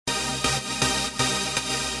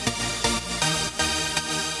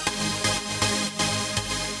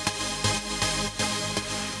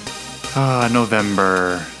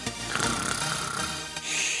November.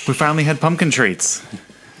 We finally had pumpkin treats.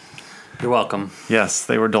 You're welcome. Yes,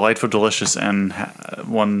 they were delightful, delicious, and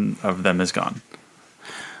one of them is gone.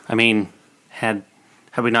 I mean, had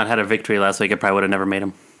we not had a victory last week, I probably would have never made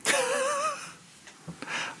them.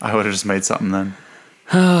 I would have just made something then.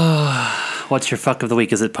 What's your fuck of the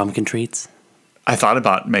week? Is it pumpkin treats? I thought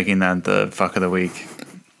about making that the fuck of the week.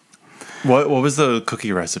 What was the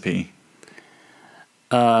cookie recipe?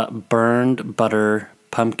 Burned butter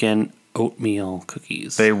pumpkin oatmeal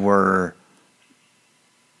cookies. They were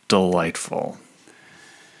delightful.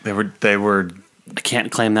 They were. I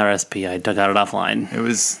can't claim that recipe. I dug out it offline.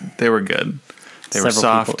 They were good. They were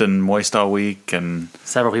soft and moist all week, and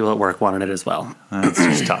several people at work wanted it as well. It's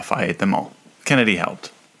just tough. I ate them all. Kennedy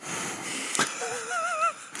helped.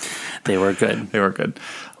 They were good. They were good.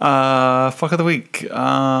 Fuck of the week.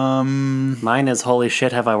 Mine is holy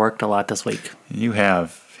shit. Have I worked a lot this week? You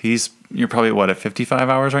have. You're probably at 55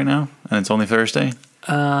 hours right now, and it's only Thursday.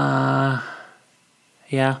 Yeah,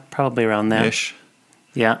 probably around that. Ish.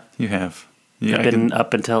 Yeah. You have. I've been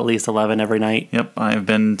up until at least 11 every night. Yep, I've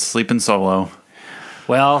been sleeping solo.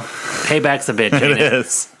 Well, payback's a bitch. It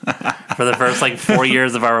is. For the first 4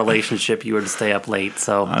 years of our relationship, you would stay up late.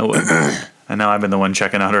 So I would. And now I've been the one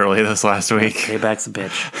checking out early this last week. Payback's a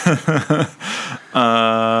bitch.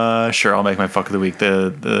 Sure, I'll make my fuck of the week.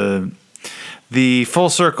 The full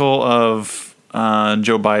circle of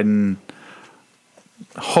Joe Biden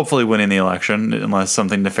hopefully winning the election, unless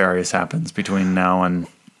something nefarious happens between now and.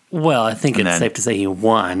 Well, I think it's safe to say he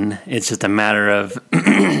won. It's just a matter of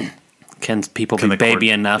can people be baby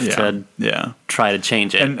enough to try to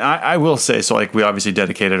change it. And I will say, so we obviously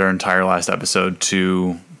dedicated our entire last episode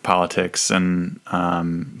to politics, and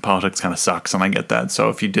politics kind of sucks, and I get that. So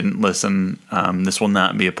if you didn't listen, this will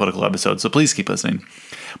not be a political episode, so please keep listening.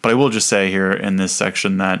 But I will just say here in this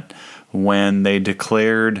section that when they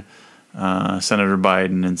declared Senator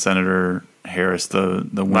Biden and Senator Harris the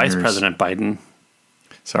winners, Vice President Biden.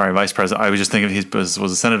 Sorry, Vice President. I was just thinking he was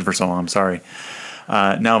a senator for so long. I'm sorry.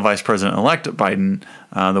 Now Vice President-elect Biden,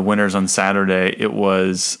 the winners on Saturday, it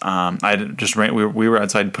was, we were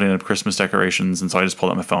outside putting up Christmas decorations, and so I just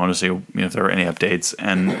pulled up my phone to see if there were any updates,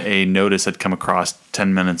 and a notice had come across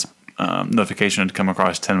 10 minutes, notification had come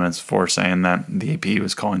across 10 minutes before saying that the AP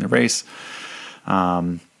was calling the race.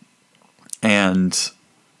 And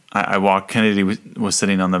I walked, Kennedy was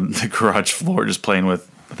sitting on the garage floor just playing with,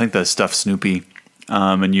 I think, the stuffed Snoopy.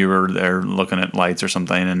 And you were there looking at lights or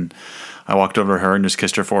something, and I walked over to her and just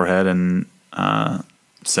kissed her forehead and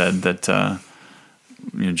said that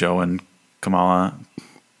Joe and Kamala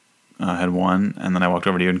had won, and then I walked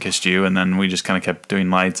over to you and kissed you, and then we just kind of kept doing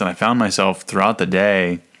lights, and I found myself throughout the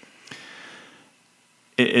day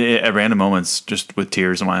at random moments just with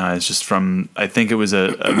tears in my eyes, just from, I think it was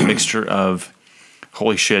a mixture of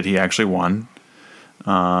holy shit, he actually won,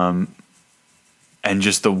 and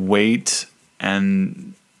just the weight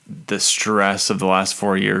and the stress of the last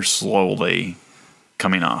 4 years slowly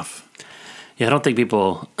coming off. Yeah, I don't think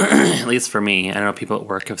people, at least for me, I know people at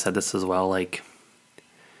work have said this as well,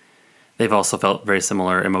 they've also felt very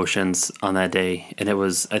similar emotions on that day. And I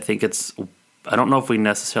don't know if we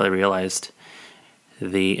necessarily realized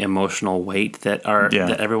the emotional weight that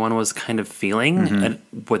everyone was kind of feeling, and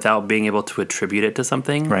without being able to attribute it to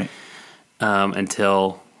something. Right.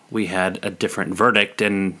 Until we had a different verdict,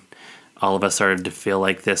 and all of us started to feel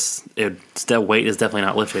like the weight is definitely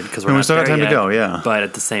not lifted because we're not there time yet. To go, yeah. But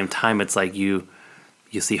at the same time, it's like you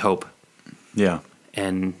see hope. Yeah.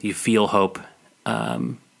 And you feel hope.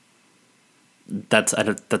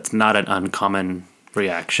 That's not an uncommon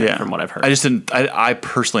reaction from what I've heard. I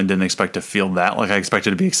personally didn't expect to feel that. I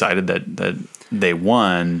expected to be excited that they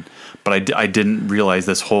won, but I didn't realize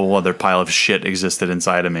this whole other pile of shit existed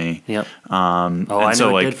inside of me. Yep. I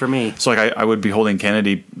know it did for me. So I would be holding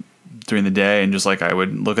Kennedy during the day, and just I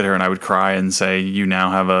would look at her and I would cry and say, you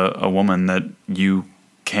now have a woman that you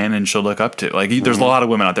can and should look up to. There's a lot of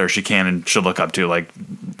women out there she can and should look up to, 100%.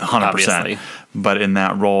 Obviously. But in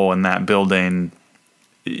that role, in that building,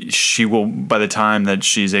 she will, by the time that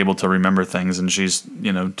she's able to remember things, and she's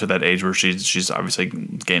to that age where she's obviously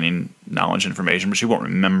gaining knowledge, information, but she won't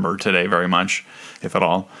remember today very much, if at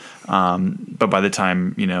all. But by the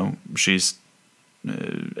time she's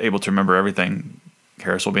able to remember everything,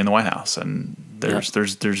 Harris will be in the White House, and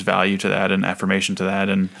there's value to that and affirmation to that.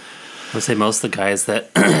 And I would say most of the guys that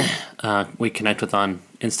we connect with on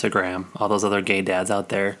Instagram, all those other gay dads out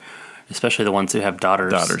there, especially the ones who have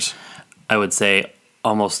daughters, I would say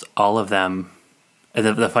almost all of them.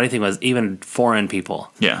 The funny thing was, even foreign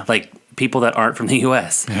people, people that aren't from the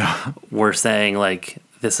U.S., were saying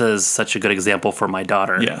this is such a good example for my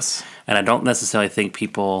daughter. Yes. And I don't necessarily think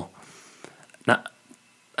people,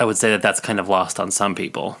 I would say that that's kind of lost on some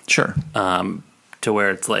people. Sure. To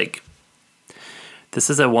where it's like, this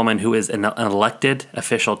is a woman who is an elected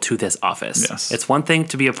official to this office. Yes. It's one thing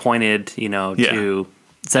to be appointed, to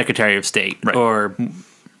Secretary of State or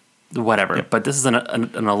whatever, but this is an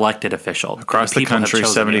elected official. Across the country,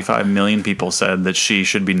 75 million people said that she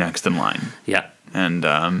should be next in line. Yeah. And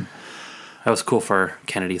that was cool for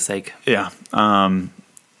Kennedy's sake. Yeah.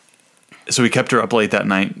 So we kept her up late that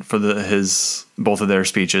night for both of their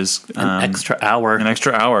speeches. An extra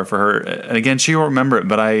hour for her. And again, she won't remember it,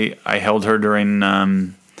 but I held her during,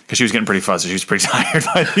 because she was getting pretty fussy. She was pretty tired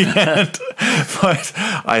by the end. But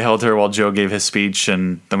I held her while Joe gave his speech,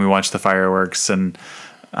 and then we watched the fireworks, and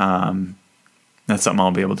that's something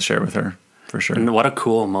I'll be able to share with her for sure. And what a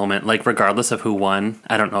cool moment. Like, regardless of who won,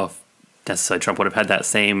 I don't know if necessarily Trump would have had that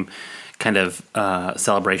same kind of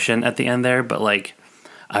celebration at the end there, but like,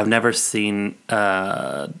 I've never seen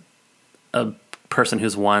a person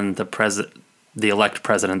who's won the elect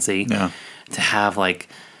presidency to have like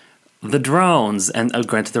the drones, and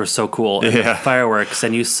granted they were so cool, and the fireworks,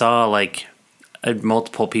 and you saw like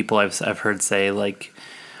multiple people I've heard say like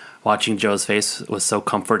watching Joe's face was so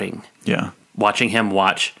comforting. Yeah, watching him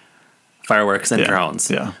watch fireworks and drones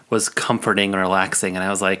was comforting and relaxing, and I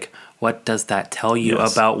was like, what does that tell you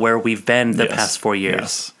about where we've been the past 4 years?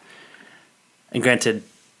 Yes. And granted,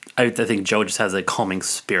 I think Joe just has a calming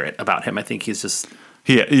spirit about him. I think he's just...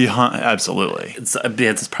 absolutely.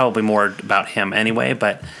 It's probably more about him anyway,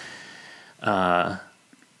 but I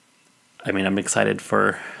mean, I'm excited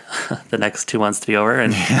for the next 2 months to be over.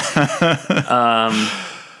 And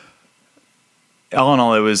all in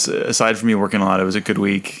all, it was, aside from me working a lot, it was a good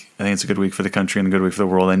week. I think it's a good week for the country and a good week for the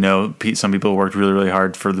world. I know some people worked really, really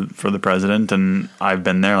hard for the president, and I've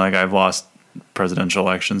been there. Like, I've lost presidential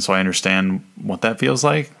elections, so I understand what that feels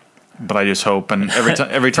like. But I just hope, and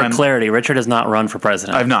every time. For clarity, Richard has not run for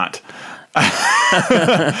president. I've not.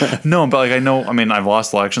 No, but like I know. I mean, I've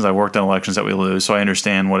lost elections. I've worked on elections that we lose, so I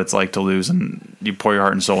understand what it's like to lose, and you pour your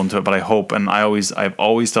heart and soul into it. But I hope, and I've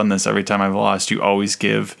always done this. Every time I've lost, you always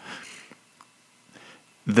give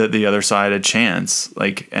the other side a chance.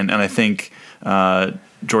 Like, and I think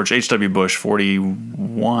George H.W. Bush,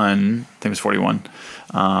 41, I think it was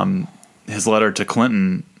 41. His letter to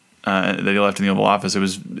Clinton. That he left in the Oval Office, it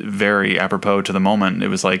was very apropos to the moment. It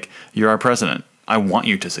was like, you're our president. I want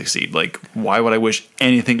you to succeed. Like, why would I wish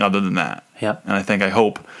anything other than that? Yep. And I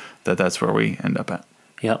hope that that's where we end up at.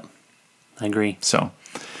 Yep. I agree. So,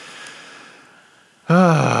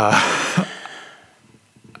 I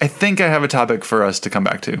think I have a topic for us to come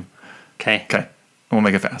back to. Okay. We'll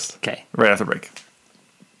make it fast. Okay. Right after the break.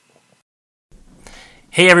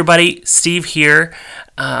 Hey, everybody. Steve here.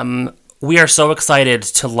 We are so excited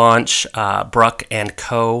to launch Bruck &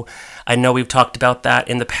 Co. I know we've talked about that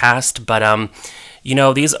in the past, but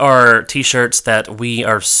these are t-shirts that we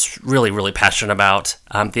are really, really passionate about.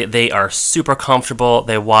 They are super comfortable.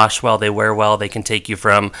 They wash well. They wear well. They can take you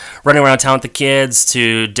from running around town with the kids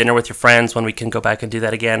to dinner with your friends when we can go back and do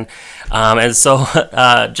that again. And so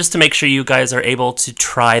just to make sure you guys are able to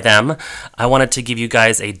try them, I wanted to give you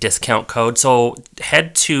guys a discount code. So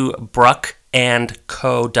head to bruckandco.com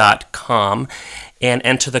and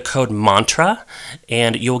enter the code MANTRA,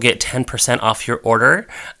 and you'll get 10% off your order.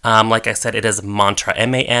 Like I said, it is MANTRA,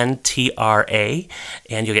 M-A-N-T-R-A,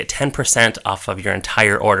 and you'll get 10% off of your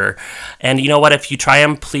entire order. And you know what? If you try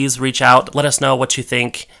them, please reach out. Let us know what you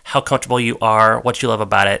think, how comfortable you are, what you love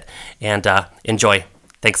about it, and enjoy.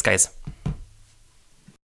 Thanks, guys.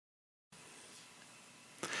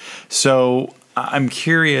 So I'm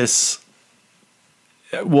curious.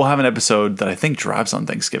 We'll have an episode that I think drops on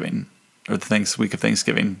Thanksgiving, or the week of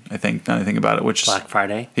Thanksgiving, I think, now that I think about it. Which Black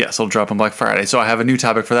Friday? Yes, it'll drop on Black Friday. So I have a new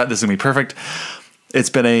topic for that. This is going to be perfect. It's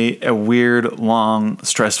been a weird, long,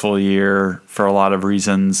 stressful year for a lot of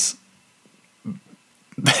reasons.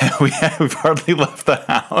 We've hardly left the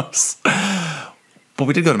house. But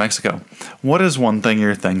we did go to Mexico. What is one thing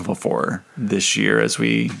you're thankful for this year as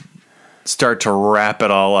we start to wrap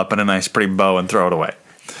it all up in a nice, pretty bow and throw it away?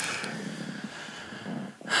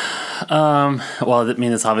 Well, I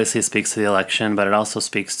mean, this obviously speaks to the election, but it also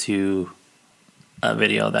speaks to a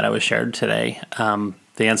video that I was shared today. The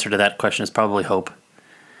answer to that question is probably hope.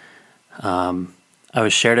 I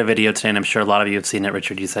was shared a video today, and I'm sure a lot of you have seen it.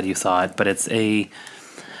 Richard, you said you saw it, but it's an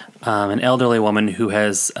elderly woman who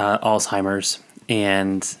has Alzheimer's,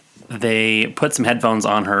 and they put some headphones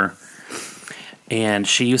on her, and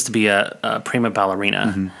she used to be a prima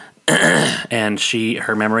ballerina. Mm-hmm. And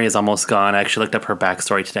her memory is almost gone. I actually looked up her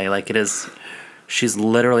backstory today. Like, it is, She's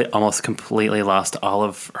literally almost completely lost all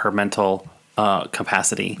of her mental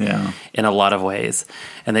capacity in a lot of ways.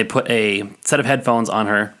 And they put a set of headphones on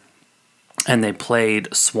her, and they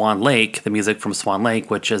played Swan Lake, the music from Swan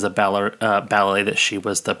Lake, which is a ballet that she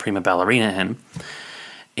was the prima ballerina in.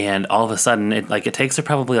 And all of a sudden, it takes her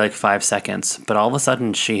probably like 5 seconds, but all of a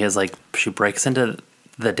sudden she breaks into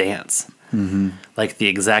the dance, like the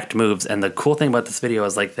exact moves. And the cool thing about this video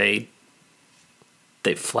is like they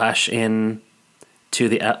flash in to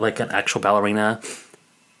the like an actual ballerina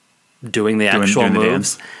doing the actual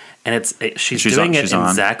moves, and she's doing it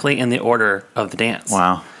exactly in the order of the dance.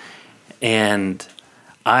 Wow. And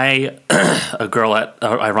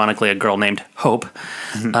ironically, a girl named Hope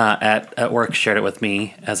at work shared it with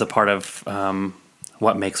me as a part of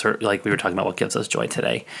what makes her, like we were talking about, what gives us joy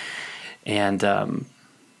today. And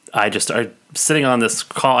I just started sitting on this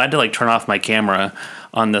call. I had to like turn off my camera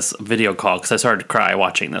on this video call because I started to cry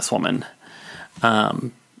watching this woman.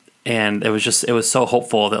 And it was so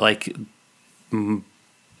hopeful that like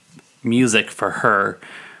music for her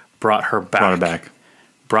brought her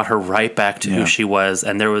right back to who she was.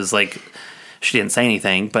 And there was like, she didn't say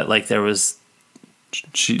anything, but like there was,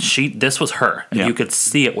 this was her. And you could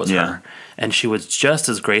see it was her. And she was just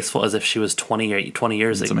as graceful as if she was 20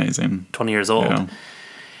 years amazing. 20 years old. Yeah.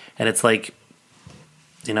 And it's like,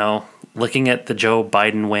 you know, looking at the Joe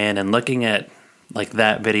Biden win and looking at like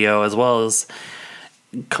that video, as well as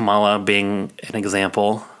Kamala being an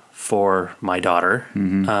example for my daughter.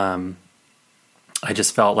 I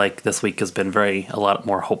just felt like this week has been a lot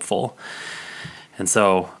more hopeful. And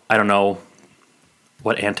so I don't know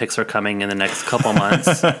what antics are coming in the next couple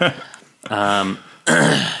months. And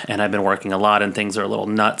I've been working a lot and things are a little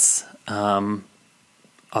nuts on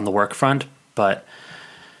the work front, but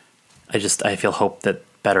I feel hope that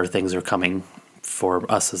better things are coming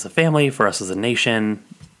for us as a family, for us as a nation,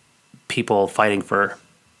 people fighting for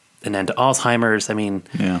an end to Alzheimer's. I mean,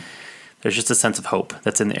 there's just a sense of hope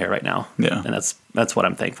that's in the air right now. Yeah. And that's what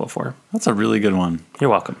I'm thankful for. That's a really good one. You're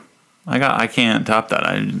welcome. I can't top that.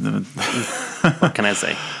 What can I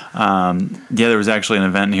say? There was actually an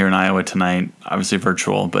event here in Iowa tonight, obviously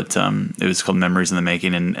virtual, but it was called Memories in the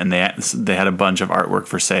Making, and they had a bunch of artwork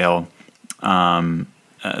for sale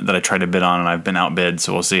that I tried to bid on, and I've been outbid,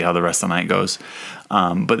 so we'll see how the rest of the night goes.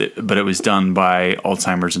 But it was done by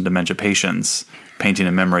Alzheimer's and dementia patients, painting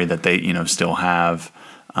a memory that they still have.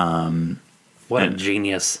 What a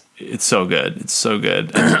genius! It's so good. It's so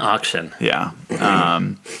good. Auction. Yeah.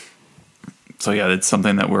 So it's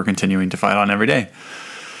something that we're continuing to fight on every day.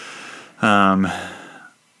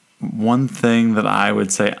 One thing that I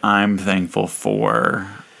would say I'm thankful for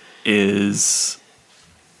is,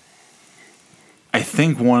 I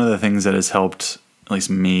think one of the things that has helped at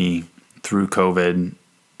least me through COVID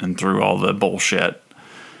and through all the bullshit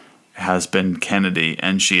has been Kennedy,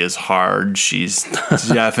 and she is hard. She's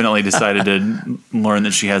definitely decided to learn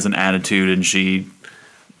that she has an attitude, and she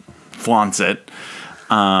flaunts it.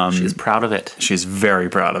 She's proud of it. She's very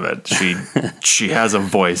proud of it. She has a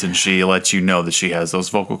voice, and she lets you know that she has those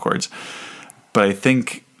vocal cords. But I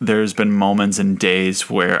think there's been moments and days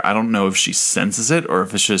where I don't know if she senses it or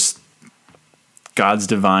if it's just God's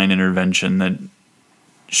divine intervention that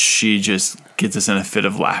she just gets us in a fit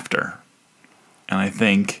of laughter. And I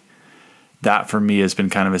think that for me has been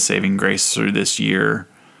kind of a saving grace through this year,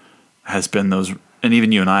 has been those. And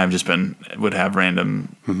even you and I would have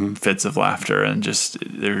random fits of laughter, and just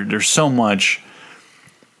there's so much.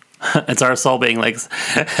 It's our soul being like,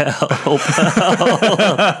 help.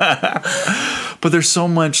 But there's so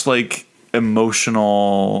much like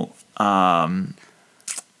emotional.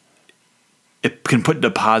 It can put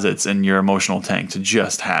deposits in your emotional tank to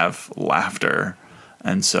just have laughter,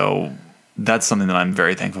 and so that's something that I'm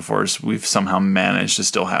very thankful for. Is we've somehow managed to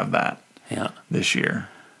still have that. This year.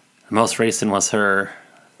 Most recent was her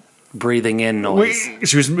breathing in noise.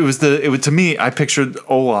 To me, I pictured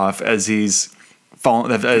Olaf as he's falling,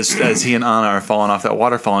 as he and Anna are falling off that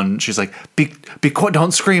waterfall, and she's like, "Be quiet,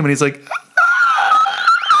 don't scream," and he's like,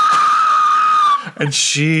 "Ah!" And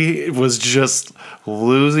she was just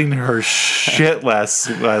losing her shit last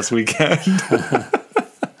weekend.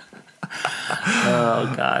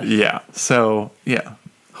 Oh God. Yeah. So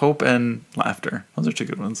hope and laughter. Those are two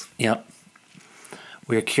good ones. Yep.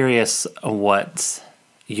 We're curious what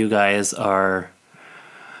you guys are,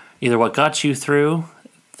 either what got you through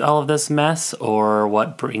all of this mess, or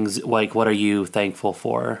what are you thankful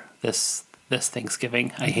for this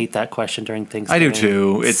Thanksgiving? I hate that question during Thanksgiving. I do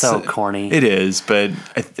too. It's so corny. It is, but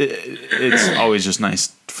it's always just nice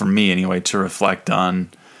for me anyway to reflect on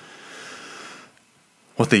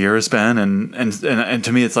what the year has been, and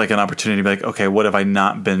to me it's like an opportunity to be like, okay, what have I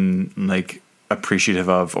not been like appreciative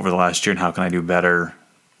of over the last year, and how can I do better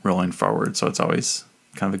rolling forward. So it's always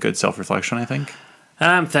kind of a good self-reflection, I think.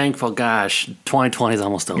 I'm thankful. Gosh, 2020 is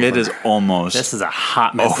almost over. It is almost. This is a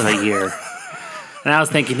hot mess of a year. And I was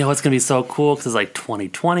thinking, it's going to be so cool because it's like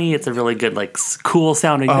 2020. It's a really good, like, cool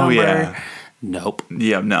sounding number. Yeah. Nope.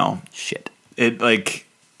 Yeah, no. Shit. It, like,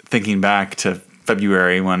 thinking back to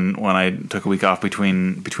February when I took a week off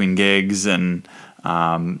between gigs and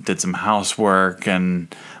did some housework,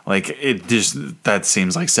 and like it just, that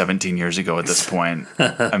seems like 17 years ago at this point.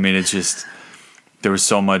 I mean, it's just, there was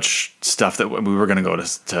so much stuff that we were going to go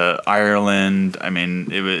to Ireland. I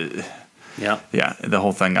mean, it was, yeah, the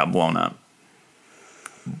whole thing got blown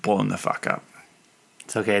the fuck up.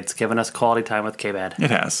 It's okay. It's given us quality time with K-Bad.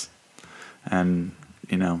 It has. And,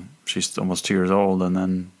 she's almost 2 years old, and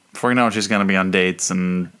then before you know it, she's going to be on dates,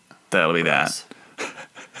 and that'll be that.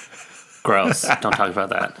 Gross. Don't talk about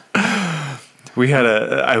that. I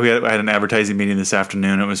had an advertising meeting this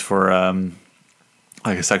afternoon. It was for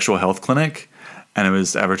like a sexual health clinic, and it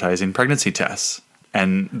was advertising pregnancy tests,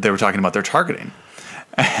 and they were talking about their targeting,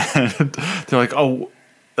 and they're like, oh,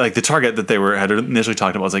 like the target that they had initially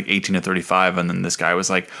talked about was like 18 to 35, and then this guy was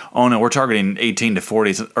like, oh no, we're targeting 18 to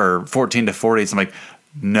 40s or 14 to 40s. I'm like,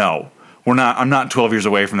 no, we're not. I'm not 12 years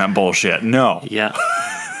away from that bullshit. No. Yeah.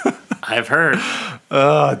 I've heard.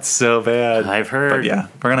 Oh, it's so bad. I've heard. But yeah,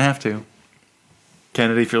 we're gonna have to.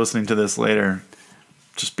 Kennedy, if you're listening to this later,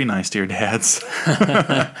 just be nice to your dads.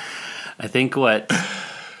 I think granted,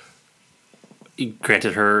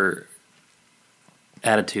 her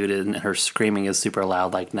attitude and her screaming is super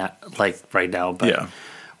loud, like right now. But yeah.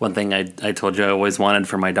 One thing I told you I always wanted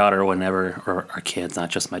for my daughter, or our kids, not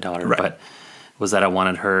just my daughter, right, but was that I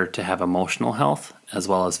wanted her to have emotional health as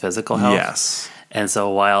well as physical health. Yes. And so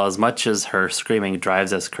while as much as her screaming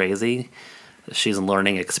drives us crazy, she's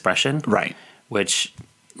learning expression. Right. Which,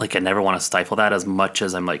 like, I never want to stifle that as much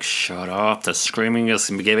as I'm like, shut up, the screaming is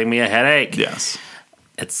giving me a headache. Yes.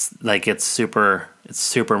 It's like, it's super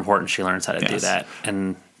important she learns how to do that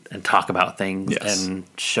and talk about things and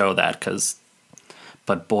show that,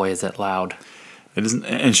 but boy, is it loud. It isn't,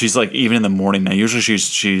 and she's like, even in the morning now, usually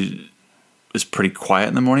she is pretty quiet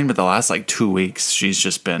in the morning, but the last like 2 weeks, she's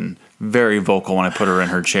just been very vocal when I put her in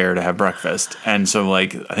her chair to have breakfast. And so,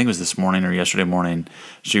 like, I think it was this morning or yesterday morning,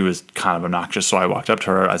 she was kind of obnoxious. So I walked up to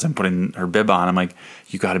her as I'm putting her bib on. I'm like,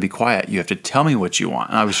 you got to be quiet. You have to tell me what you want.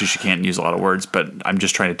 And obviously she can't use a lot of words, but I'm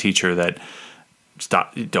just trying to teach her that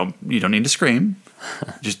stop. You don't need to scream.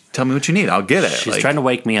 Just tell me what you need. I'll get it. She's trying to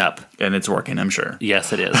wake me up. And it's working, I'm sure.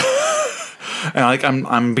 Yes, it is. And like,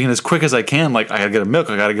 I'm being as quick as I can. Like, I got to get her milk.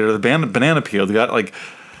 I got to get her the banana peel.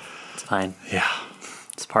 It's fine. Yeah.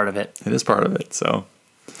 It's part of it. It is part of it. So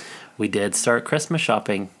we did start Christmas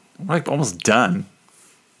shopping. We're like almost done.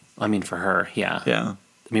 I mean, for her, yeah. Yeah. I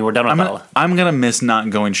mean, we're done with Bella. I'm gonna miss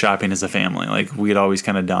not going shopping as a family. Like, we had always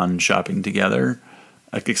kind of done shopping together,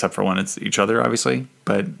 like, except for when it's each other, obviously.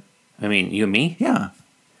 But I mean, you and me. Yeah.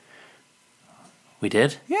 We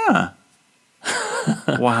did. Yeah.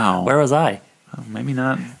 Wow. Where was I? Maybe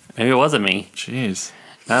not. Maybe it wasn't me. Jeez.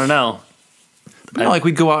 I don't know. Like,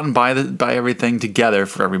 we'd go out and buy everything together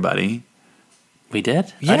for everybody. We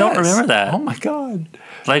did? Yes. I don't remember that. Oh my God.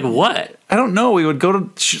 Like what? I don't know. We would go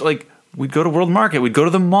to we'd go to World Market. We'd go to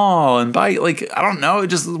the mall and buy, like, I don't know.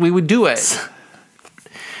 We would do it.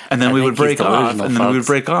 And then we would break off. And then we would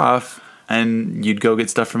break off, and you'd go get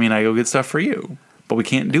stuff for me, and I go get stuff for you. But we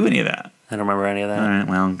can't do any of that. I don't remember any of that. All right.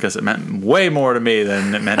 Well, I guess it meant way more to me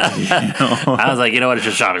than it meant to you. I was like, you know what? It's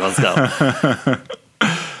just shopping. Let's go.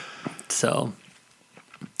 So.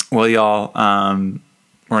 Well, y'all, we're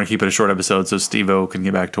going to keep it a short episode so Steve-O can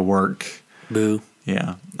get back to work. Boo.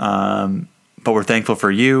 Yeah. But we're thankful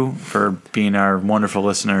for you, for being our wonderful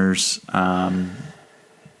listeners.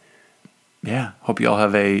 Yeah. Hope you all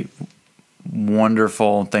have a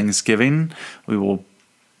wonderful Thanksgiving. We will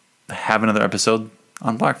have another episode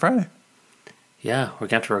on Black Friday. Yeah. We're going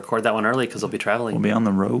to have to record that one early because we'll be traveling. We'll be on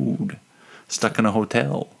the road, stuck in a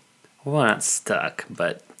hotel. Well, we're not stuck,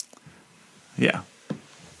 but. Yeah.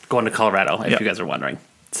 Going to Colorado, if you guys are wondering.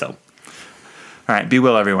 So. All right. Be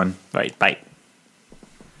well, everyone. All right. Bye.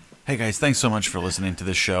 Hey guys, thanks so much for listening to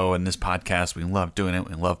this show and this podcast. We love doing it.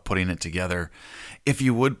 We love putting it together. If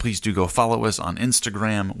you would, please do go follow us on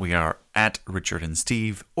Instagram. We are at Richard and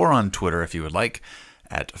Steve, or on Twitter if you would like,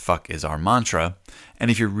 at Fuck Is Our Mantra.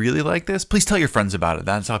 And if you really like this, please tell your friends about it.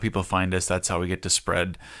 That's how people find us. That's how we get to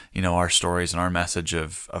spread, our stories and our message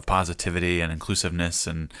of positivity and inclusiveness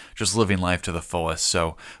and just living life to the fullest.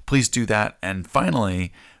 So please do that. And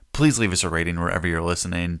finally, Please leave us a rating wherever you're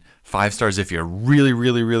listening. 5 stars if you really,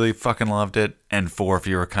 really, really fucking loved it. And 4 if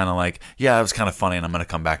you were kind of like, yeah, it was kind of funny and I'm going to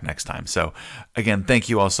come back next time. So again, thank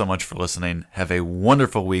you all so much for listening. Have a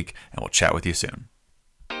wonderful week and we'll chat with you soon.